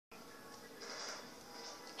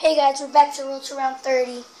Hey guys, we're back to Road to Round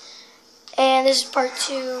 30, and this is part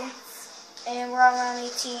 2, and we're on round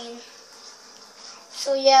 18.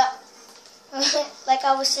 So yeah, like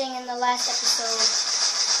I was saying in the last episode,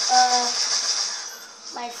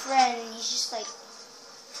 my friend, he's just like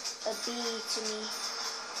a B to me.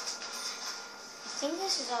 I think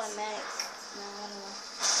this is automatic. No, I don't know.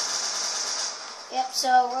 Yep,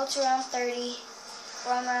 so Road to Round 30,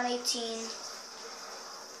 we're on round 18.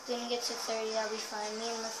 Gonna get to 30, that'll be fine. Me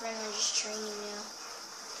and my friend are just training now.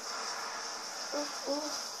 Ooh.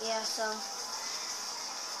 Yeah, so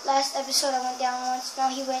last episode I went down once. Now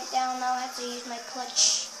he went down. Now I have to use my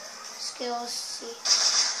clutch skills. See.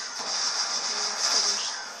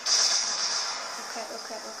 Oh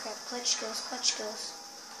crap. Clutch skills.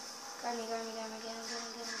 Got me. Get him.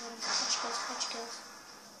 Clutch skills.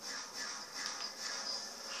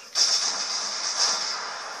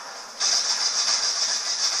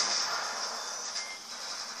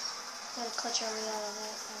 Got a clutch already out of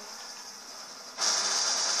that.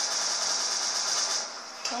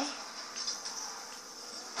 Okay.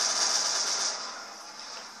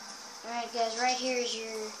 Alright guys, right here is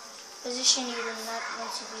your position you're not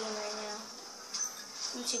meant to be in right now.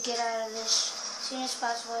 You need to get out of this as soon as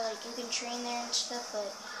possible. Like, you can train there and stuff, but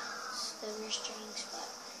it's the worst training spot.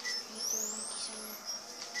 Right there, monkeys on there.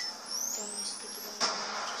 Throwing a sticky bomb on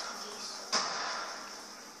there just in case.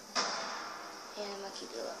 Yeah, the monkey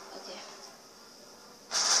blew up. Okay.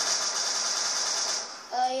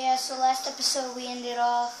 Yeah, so last episode we ended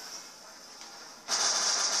off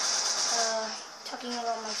talking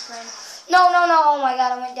about my friend. No, oh my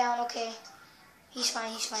god, I went down. Okay. He's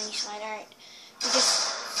fine. Alright.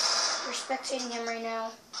 We're spectating him right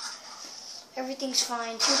now. Everything's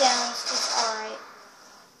fine. 2 downs. It's alright.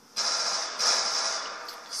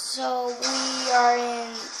 So we are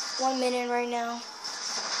in 1 minute right now.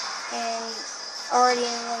 And already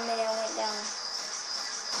in 1 minute I went down.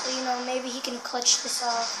 So, you know, maybe he can clutch this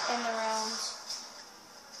off in the rounds.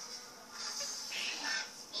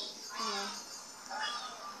 You know,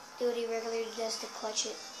 do what he regularly does to clutch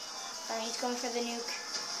it. Alright, he's going for the nuke.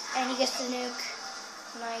 And he gets the nuke.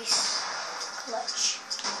 Nice clutch.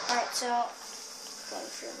 Alright, so going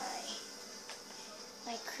for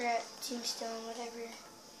my crap, tombstone, whatever.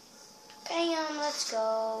 Bam, let's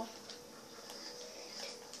go.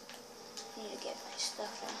 Need to get my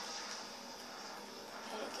stuff now.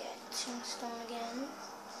 Gotta get tombstone again.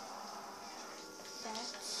 That.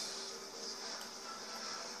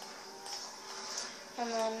 And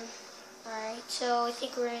then, alright, so I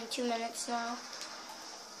think we're in 2 minutes now.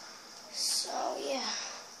 So, yeah.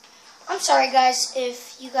 I'm sorry guys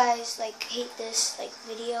if you guys hate this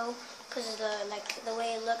video because of the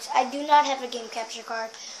way it looks. I do not have a game capture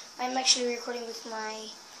card. I'm actually recording with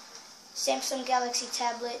my Samsung Galaxy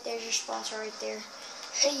tablet. There's your sponsor right there.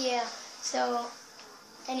 Yeah, so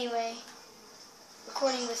anyway,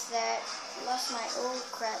 recording with that. Lost my, oh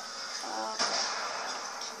crap.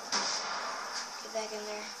 Get back in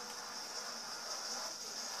there.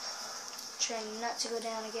 Trying not to go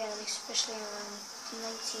down again, especially around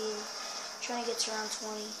 19. Trying to get to around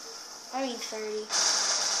 20. I mean 30.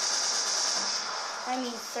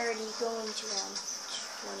 Going to around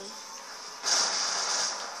 20.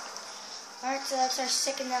 Alright, so that's our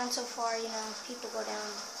second down so far. You know, people go down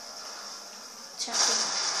attempting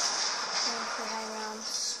going for high rounds,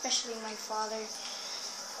 especially my father.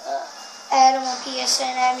 Add him on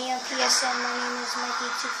PSN, add me on PSN. My name is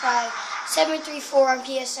Mikey25734 on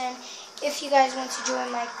PSN. If you guys want to join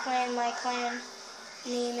my clan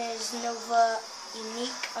name is Nova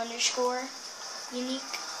Unique _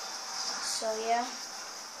 Unique. So yeah.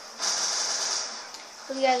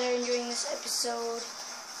 Hope you guys are enjoying this episode.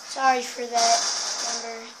 Sorry for that.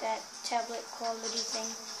 Remember that tablet quality thing.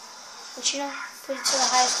 But you know, put it to the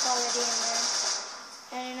highest quality in there.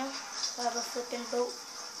 And you know, we'll have a flipping boat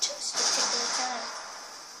just a particular time.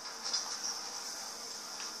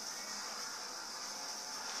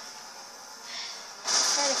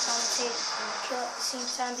 Try to commentate and kill at the same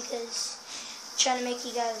time because I'm trying to make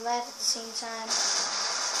you guys laugh at the same time.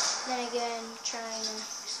 Then again, trying to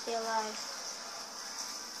stay alive.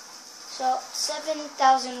 So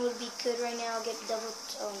 7,000 would be good right now. I'll get double.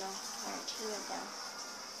 Oh no! Alright, he went down.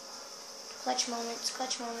 Clutch moments.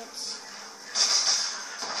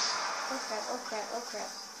 Oh crap.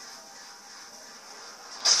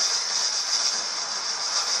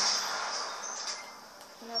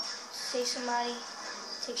 No, save somebody.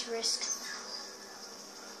 Takes risk.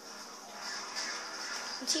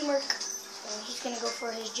 And teamwork. So he's gonna go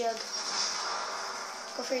for his jug.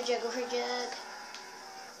 Go for your jug.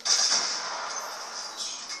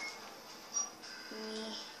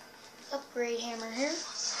 Upgrade hammer here.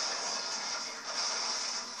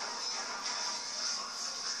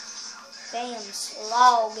 Bam,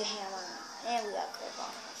 slog hammer. And we got grip on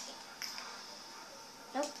it, I think.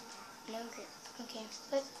 Nope, no grip. Okay,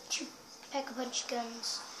 but two pack-a-punch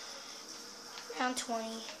guns. Round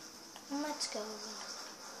 20. Let's go.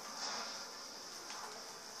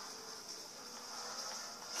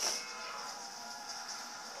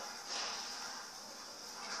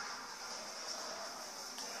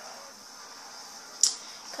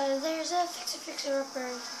 Cause there's a fixer-upper.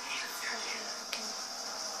 Okay.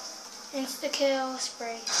 Insta-kill,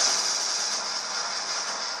 spray.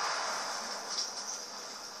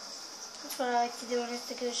 That's what I like to do on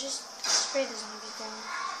insta-kill, just spray the zombie down.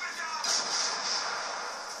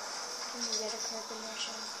 And we get a carbon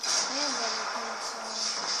mission. And everything, so...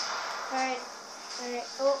 Alright.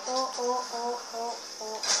 Oh.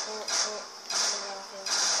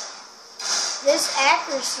 This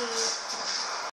accuracy